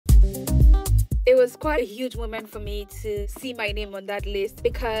was quite a huge moment for me to see my name on that list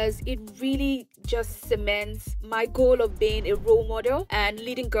because it really just cements my goal of being a role model and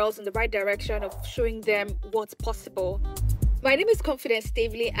leading girls in the right direction of showing them what's possible. My name is Confidence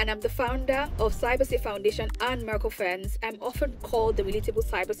Staveley and I'm the founder of Cybersafe Foundation and Merkle Fans. I'm often called the relatable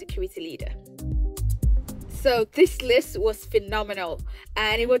cybersecurity leader. So this list was phenomenal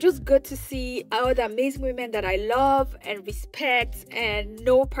and it was just good to see all the amazing women that I love and respect and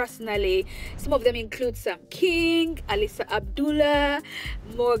know personally. Some of them include Sam King, Alisa Abdullah,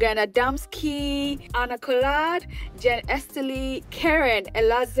 Morgan Adamski, Anna Collard, Jen Esterly, Karen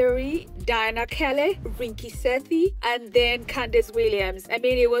Elazari, Diana Kelly, Rinky Sethi, and then Candace Williams. I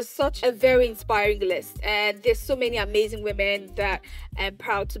mean, it was such a very inspiring list and there's so many amazing women that I'm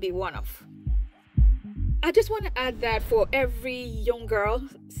proud to be one of. I just want to add that for every young girl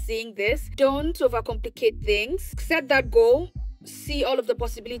seeing this, don't overcomplicate things. Set that goal, see all of the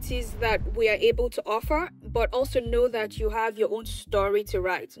possibilities that we are able to offer, but also know that you have your own story to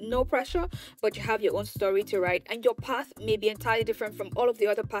write. No pressure, but you have your own story to write, and your path may be entirely different from all of the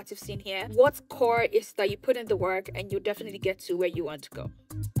other paths you've seen here. What's core is that you put in the work and you'll definitely get to where you want to go.